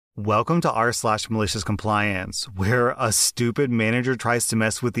Welcome to r/malicious compliance, where a stupid manager tries to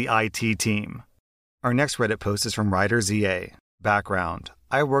mess with the IT team. Our next Reddit post is from Ryder ZA. Background: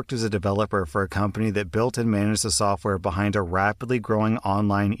 I worked as a developer for a company that built and managed the software behind a rapidly growing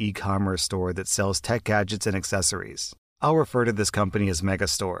online e-commerce store that sells tech gadgets and accessories. I'll refer to this company as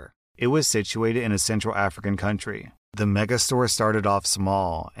Megastore. It was situated in a Central African country. The Megastore started off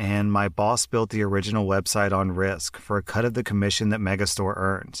small, and my boss built the original website on risk for a cut of the commission that Megastore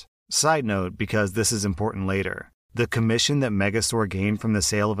earned. Side note, because this is important later, the commission that Megastore gained from the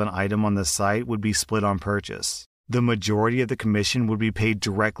sale of an item on the site would be split on purchase. The majority of the commission would be paid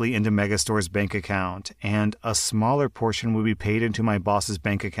directly into Megastore's bank account, and a smaller portion would be paid into my boss's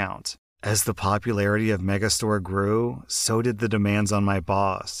bank account. As the popularity of Megastore grew, so did the demands on my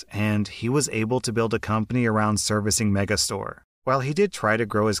boss, and he was able to build a company around servicing Megastore. While he did try to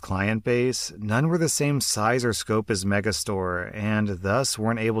grow his client base, none were the same size or scope as Megastore, and thus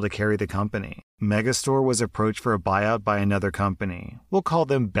weren't able to carry the company. Megastore was approached for a buyout by another company. We'll call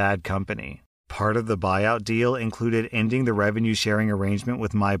them Bad Company. Part of the buyout deal included ending the revenue sharing arrangement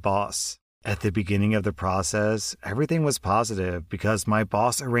with my boss. At the beginning of the process, everything was positive because my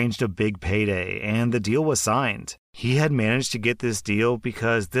boss arranged a big payday and the deal was signed. He had managed to get this deal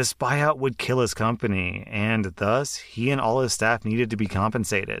because this buyout would kill his company, and thus he and all his staff needed to be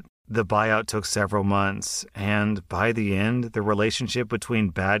compensated. The buyout took several months, and by the end, the relationship between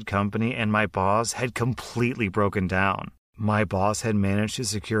Bad Company and my boss had completely broken down. My boss had managed to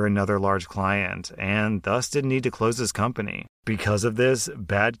secure another large client, and thus didn't need to close his company. Because of this,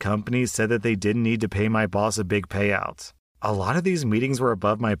 Bad Company said that they didn't need to pay my boss a big payout. A lot of these meetings were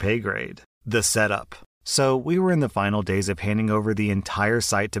above my pay grade. The setup. So we were in the final days of handing over the entire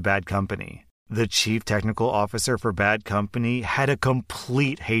site to Bad Company. The chief technical officer for Bad Company had a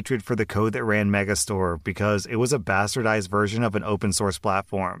complete hatred for the code that ran Megastore because it was a bastardized version of an open source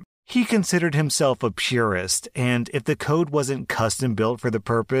platform. He considered himself a purist, and if the code wasn't custom built for the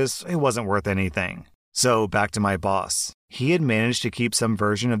purpose, it wasn't worth anything. So back to my boss. He had managed to keep some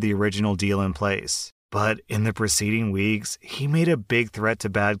version of the original deal in place. But in the preceding weeks, he made a big threat to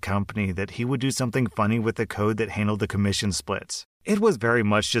Bad Company that he would do something funny with the code that handled the commission splits. It was very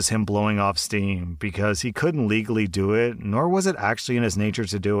much just him blowing off steam because he couldn't legally do it, nor was it actually in his nature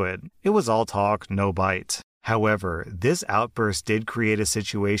to do it. It was all talk, no bite. However, this outburst did create a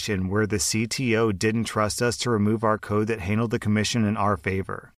situation where the CTO didn't trust us to remove our code that handled the commission in our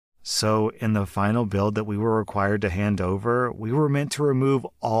favor. So, in the final build that we were required to hand over, we were meant to remove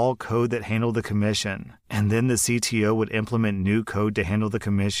all code that handled the commission, and then the CTO would implement new code to handle the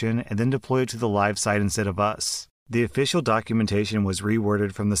commission and then deploy it to the live site instead of us. The official documentation was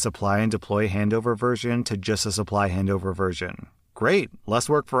reworded from the supply and deploy handover version to just a supply handover version. Great, less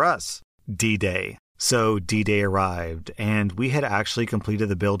work for us. D-Day. So D-Day arrived, and we had actually completed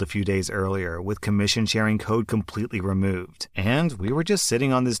the build a few days earlier with commission sharing code completely removed. And we were just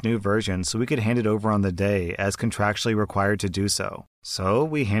sitting on this new version so we could hand it over on the day as contractually required to do so. So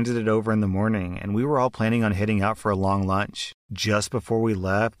we handed it over in the morning, and we were all planning on heading out for a long lunch. Just before we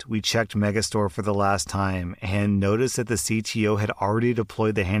left, we checked Megastore for the last time and noticed that the CTO had already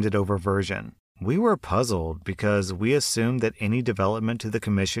deployed the handed over version. We were puzzled because we assumed that any development to the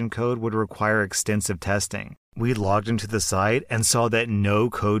commission code would require extensive testing. We logged into the site and saw that no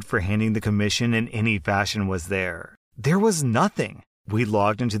code for handing the commission in any fashion was there. There was nothing. We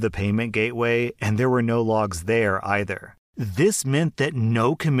logged into the payment gateway and there were no logs there either. This meant that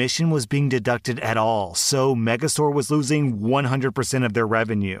no commission was being deducted at all, so Megastore was losing 100% of their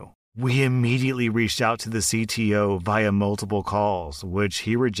revenue. We immediately reached out to the CTO via multiple calls, which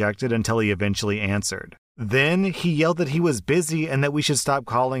he rejected until he eventually answered. Then he yelled that he was busy and that we should stop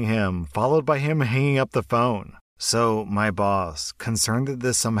calling him, followed by him hanging up the phone. So my boss, concerned that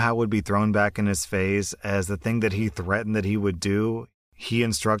this somehow would be thrown back in his face as the thing that he threatened that he would do, he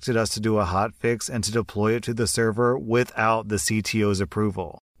instructed us to do a hotfix and to deploy it to the server without the CTO's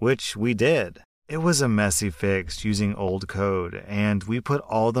approval, which we did. It was a messy fix using old code, and we put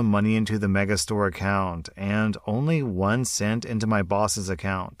all the money into the Megastore account and only 1 cent into my boss's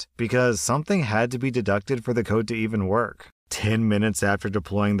account, because something had to be deducted for the code to even work. 10 minutes after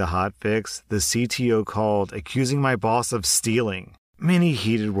deploying the hotfix, the CTO called, accusing my boss of stealing. Many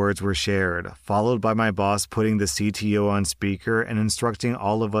heated words were shared, followed by my boss putting the CTO on speaker and instructing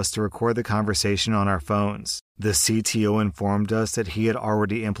all of us to record the conversation on our phones. The CTO informed us that he had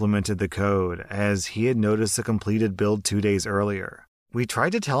already implemented the code, as he had noticed a completed build 2 days earlier. We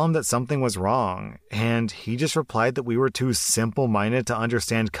tried to tell him that something was wrong, and he just replied that we were too simple-minded to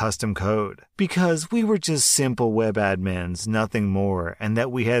understand custom code, because we were just simple web admins, nothing more, and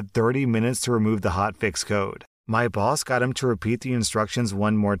that we had 30 minutes to remove the hotfix code. My boss got him to repeat the instructions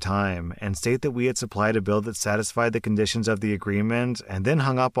one more time and state that we had supplied a bill that satisfied the conditions of the agreement, and then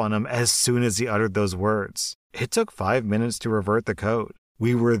hung up on him as soon as he uttered those words. It took 5 minutes to revert the code.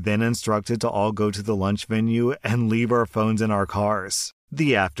 We were then instructed to all go to the lunch venue and leave our phones in our cars.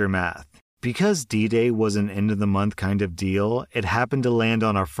 The aftermath. Because D-Day was an end-of-the-month kind of deal, it happened to land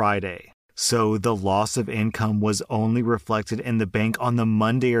on a Friday. So the loss of income was only reflected in the bank on the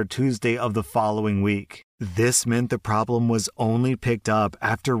Monday or Tuesday of the following week. This meant the problem was only picked up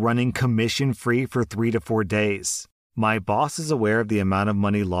after running commission-free for 3 to 4 days. My boss is aware of the amount of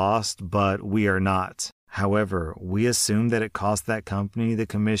money lost, but we are not. However, we assume that it cost that company the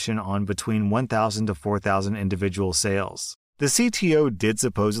commission on between 1,000 to 4,000 individual sales. The CTO did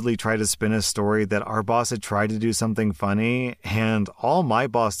supposedly try to spin a story that our boss had tried to do something funny, and all my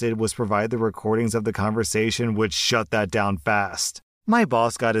boss did was provide the recordings of the conversation, which shut that down fast. My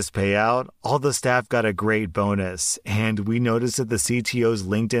boss got his payout, all the staff got a great bonus, and we noticed that the CTO's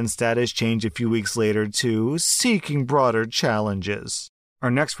LinkedIn status changed a few weeks later to seeking broader challenges.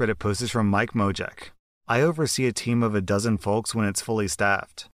 Our next Reddit post is from Mike Mojek. I oversee a team of 12 folks when it's fully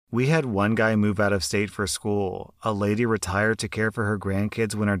staffed. We had one guy move out of state for school, a lady retire to care for her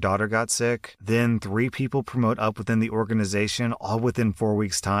grandkids when her daughter got sick, then 3 people promote up within the organization all within 4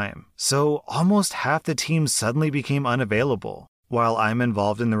 weeks' time. So almost half the team suddenly became unavailable. While I'm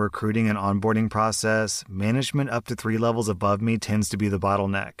involved in the recruiting and onboarding process, management up to 3 levels above me tends to be the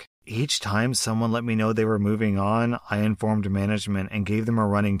bottleneck. Each time someone let me know they were moving on, I informed management and gave them a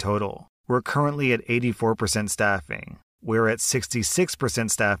running total. We're currently at 84% staffing. We're at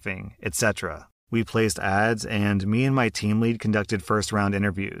 66% staffing, etc. We placed ads, and me and my team lead conducted first-round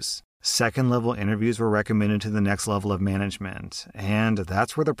interviews. Second-level interviews were recommended to the next level of management, and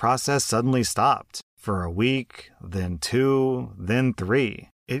that's where the process suddenly stopped. For a week, then 2, then 3.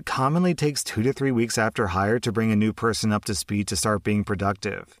 It commonly takes 2 to 3 weeks after hire to bring a new person up to speed to start being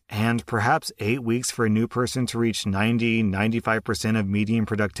productive, and perhaps 8 weeks for a new person to reach 90-95% of median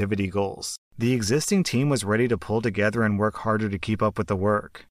productivity goals. The existing team was ready to pull together and work harder to keep up with the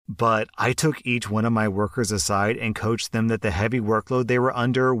work. But I took each one of my workers aside and coached them that the heavy workload they were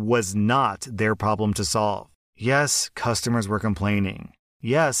under was not their problem to solve. Yes, customers were complaining.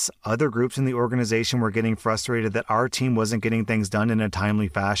 Yes, other groups in the organization were getting frustrated that our team wasn't getting things done in a timely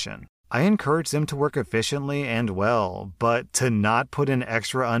fashion. I encouraged them to work efficiently and well, but to not put in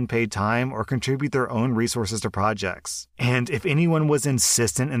extra unpaid time or contribute their own resources to projects. And if anyone was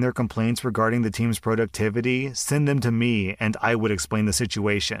insistent in their complaints regarding the team's productivity, send them to me and I would explain the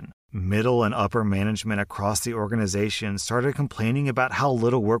situation. Middle and upper management across the organization started complaining about how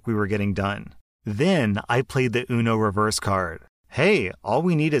little work we were getting done. Then I played the Uno reverse card. Hey, all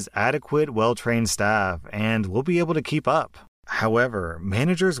we need is adequate, well-trained staff, and we'll be able to keep up. However,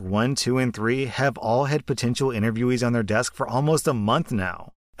 managers 1, 2, and 3 have all had potential interviewees on their desk for almost a month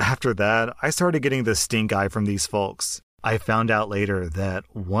now. After that, I started getting the stink eye from these folks. I found out later that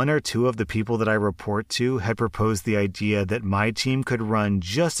 1 or 2 of the people that I report to had proposed the idea that my team could run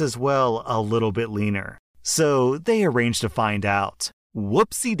just as well a little bit leaner. So they arranged to find out.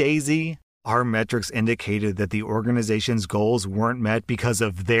 Whoopsie daisy. Our metrics indicated that the organization's goals weren't met because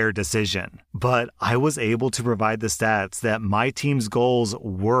of their decision. But I was able to provide the stats that my team's goals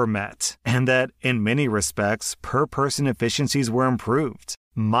were met, and that, in many respects, per-person efficiencies were improved.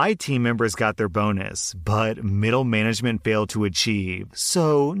 My team members got their bonus, but middle management failed to achieve,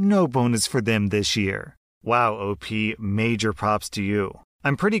 so no bonus for them this year. Wow, OP, major props to you.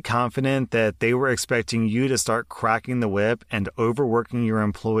 I'm pretty confident that they were expecting you to start cracking the whip and overworking your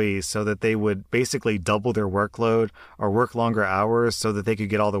employees so that they would basically double their workload or work longer hours so that they could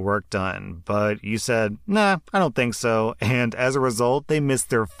get all the work done. But you said, nah, I don't think so. And as a result, they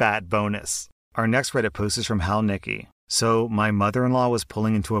missed their fat bonus. Our next Reddit post is from Hal Nicky. So my mother-in-law was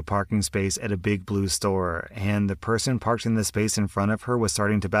pulling into a parking space at a Big Blue store, and the person parked in the space in front of her was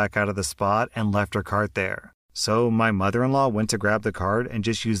starting to back out of the spot and left her cart there. So my mother-in-law went to grab the cart and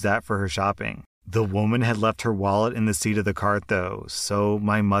just used that for her shopping. The woman had left her wallet in the seat of the cart though, so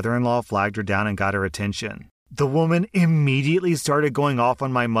my mother-in-law flagged her down and got her attention. The woman immediately started going off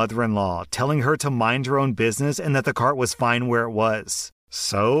on my mother-in-law, telling her to mind her own business and that the cart was fine where it was.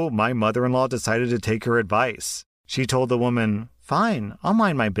 So my mother-in-law decided to take her advice. She told the woman, "Fine, I'll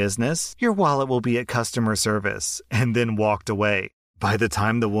mind my business. Your wallet will be at customer service," and then walked away. By the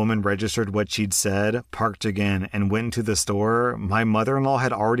time the woman registered what she'd said, parked again, and went into the store, my mother-in-law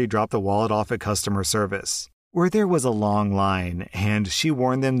had already dropped the wallet off at customer service, where there was a long line, and she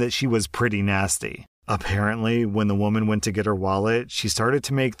warned them that she was pretty nasty. Apparently, when the woman went to get her wallet, she started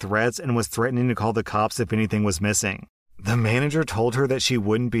to make threats and was threatening to call the cops if anything was missing. The manager told her that she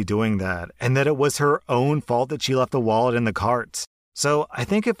wouldn't be doing that and that it was her own fault that she left the wallet in the cart. So I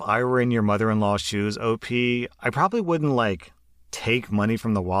think if I were in your mother-in-law's shoes, OP, I probably wouldn't take money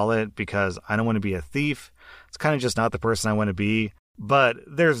from the wallet because I don't want to be a thief. It's kind of just not the person I want to be. But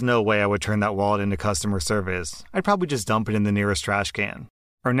there's no way I would turn that wallet into customer service. I'd probably just dump it in the nearest trash can.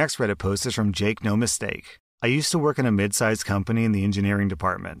 Our next Reddit post is from Jake No Mistake. I used to work in a mid-sized company in the engineering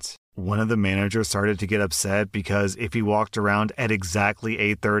department. One of the managers started to get upset because if he walked around at exactly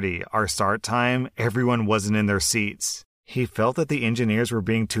 8:30, our start time, everyone wasn't in their seats. He felt that the engineers were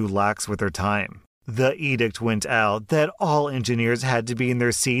being too lax with their time. The edict went out that all engineers had to be in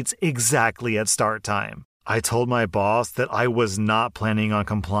their seats exactly at start time. I told my boss that I was not planning on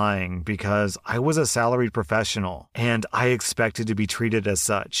complying because I was a salaried professional and I expected to be treated as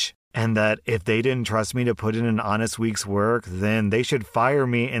such, and that if they didn't trust me to put in an honest week's work, then they should fire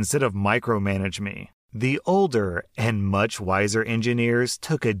me instead of micromanage me. The older and much wiser engineers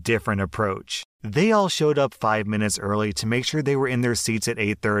took a different approach. They all showed up 5 minutes early to make sure they were in their seats at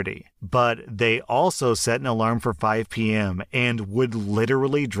 8:30, but they also set an alarm for 5 p.m. and would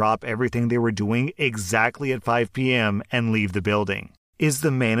literally drop everything they were doing exactly at 5 p.m. and leave the building. Is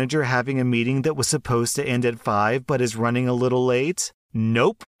the manager having a meeting that was supposed to end at 5 but is running a little late?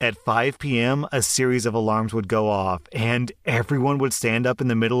 Nope. At 5 p.m., a series of alarms would go off and everyone would stand up in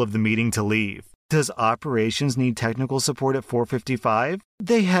the middle of the meeting to leave. Does operations need technical support at 4:55?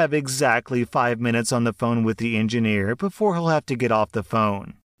 They have exactly 5 minutes on the phone with the engineer before he'll have to get off the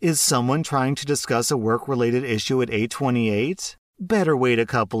phone. Is someone trying to discuss a work-related issue at 8:28? Better wait a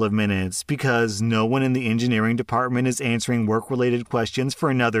couple of minutes because no one in the engineering department is answering work-related questions for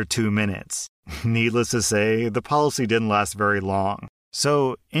another 2 minutes. Needless to say, the policy didn't last very long.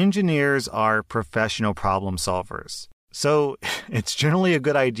 So, engineers are professional problem solvers. So, it's generally a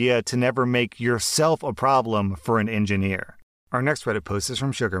good idea to never make yourself a problem for an engineer. Our next Reddit post is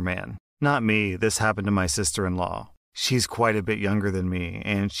from Sugarman. Not me, this happened to my sister-in-law. She's quite a bit younger than me,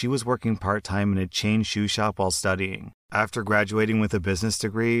 and she was working part-time in a chain shoe shop while studying. After graduating with a business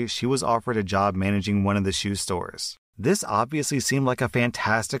degree, she was offered a job managing one of the shoe stores. This obviously seemed like a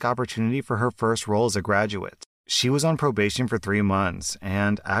fantastic opportunity for her first role as a graduate. She was on probation for 3 months,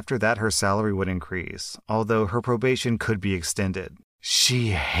 and after that her salary would increase, although her probation could be extended. She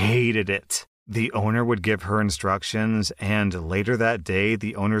hated it. The owner would give her instructions, and later that day,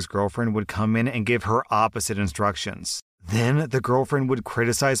 the owner's girlfriend would come in and give her opposite instructions. Then the girlfriend would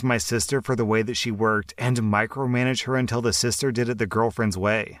criticize my sister for the way that she worked and micromanage her until the sister did it the girlfriend's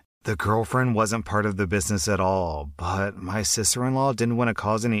way. The girlfriend wasn't part of the business at all, but my sister-in-law didn't want to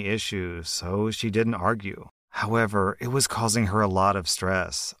cause any issues, so she didn't argue. However, it was causing her a lot of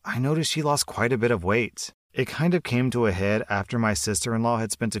stress. I noticed she lost quite a bit of weight. It kind of came to a head after my sister-in-law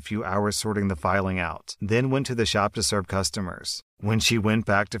had spent a few hours sorting the filing out, then went to the shop to serve customers. When she went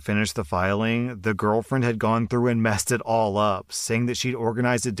back to finish the filing, the girlfriend had gone through and messed it all up, saying that she'd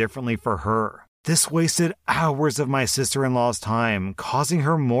organized it differently for her. This wasted hours of my sister-in-law's time, causing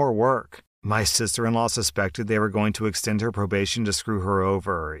her more work. My sister-in-law suspected they were going to extend her probation to screw her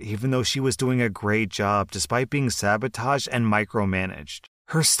over, even though she was doing a great job despite being sabotaged and micromanaged.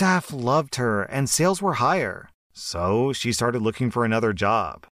 Her staff loved her and sales were higher, so she started looking for another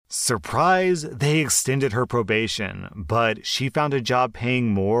job. Surprise, they extended her probation, but she found a job paying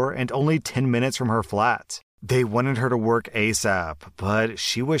more and only 10 minutes from her flat. They wanted her to work ASAP, but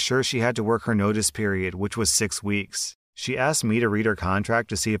she was sure she had to work her notice period, which was 6 weeks. She asked me to read her contract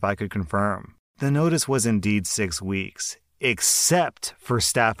to see if I could confirm. The notice was indeed 6 weeks, except for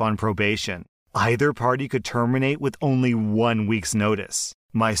staff on probation. Either party could terminate with only 1 week's notice.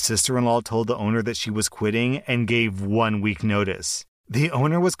 My sister-in-law told the owner that she was quitting and gave 1 week notice. The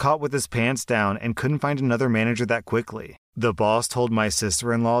owner was caught with his pants down and couldn't find another manager that quickly. The boss told my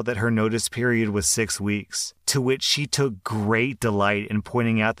sister-in-law that her notice period was 6 weeks, to which she took great delight in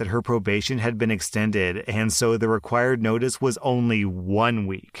pointing out that her probation had been extended, and so the required notice was only 1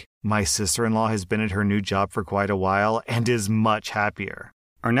 week. My sister-in-law has been at her new job for quite a while and is much happier.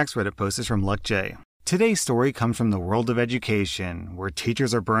 Our next Reddit post is from Luck J. Today's story comes from the world of education, where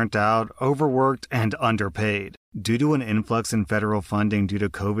teachers are burnt out, overworked, and underpaid. Due to an influx in federal funding due to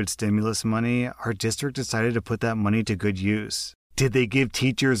COVID stimulus money, our district decided to put that money to good use. Did they give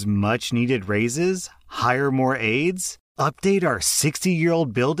teachers much-needed raises? Hire more aides? Update our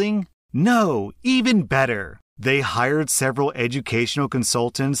 60-year-old building? No, even better. They hired several educational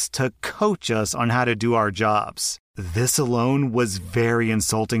consultants to coach us on how to do our jobs. This alone was very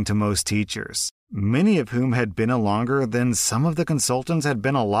insulting to most teachers, many of whom had been longer than some of the consultants had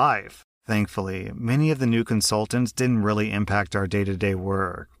been alive. Thankfully, many of the new consultants didn't really impact our day-to-day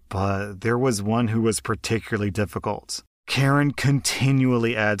work, but there was one who was particularly difficult. Karen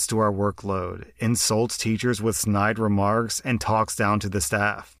continually adds to our workload, insults teachers with snide remarks, and talks down to the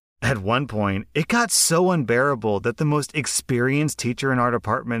staff. At one point, it got so unbearable that the most experienced teacher in our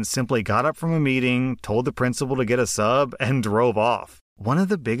department simply got up from a meeting, told the principal to get a sub, and drove off. One of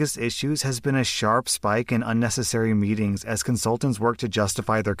the biggest issues has been a sharp spike in unnecessary meetings as consultants work to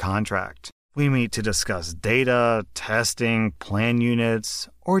justify their contract. We meet to discuss data, testing, plan units,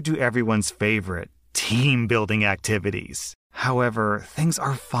 or do everyone's favorite, team-building activities. However, things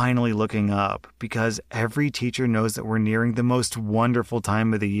are finally looking up because every teacher knows that we're nearing the most wonderful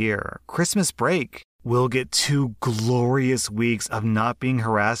time of the year, Christmas break. We'll get 2 glorious weeks of not being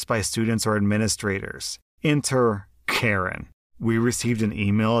harassed by students or administrators. Enter Karen. We received an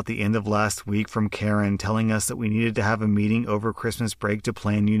email at the end of last week from Karen telling us that we needed to have a meeting over Christmas break to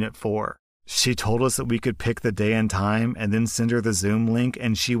plan Unit 4. She told us that we could pick the day and time and then send her the Zoom link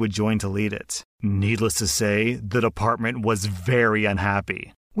and she would join to lead it. Needless to say, the department was very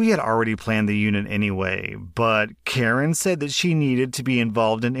unhappy. We had already planned the unit anyway, but Karen said that she needed to be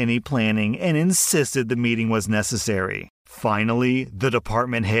involved in any planning and insisted the meeting was necessary. Finally, the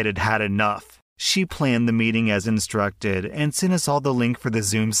department head had had enough. She planned the meeting as instructed and sent us all the link for the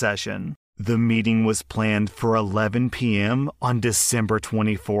Zoom session. The meeting was planned for 11 p.m. on December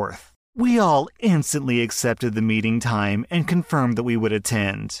 24th. We all instantly accepted the meeting time and confirmed that we would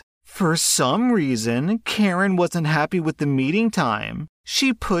attend. For some reason, Karen wasn't happy with the meeting time.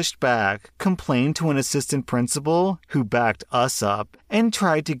 She pushed back, complained to an assistant principal who backed us up, and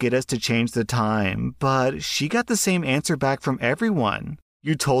tried to get us to change the time, but she got the same answer back from everyone.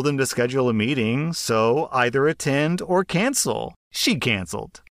 You told them to schedule a meeting, so either attend or cancel. She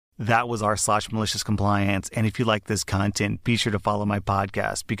canceled. That was r/malicious compliance, and if you like this content, be sure to follow my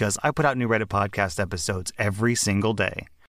podcast because I put out new Reddit podcast episodes every single day.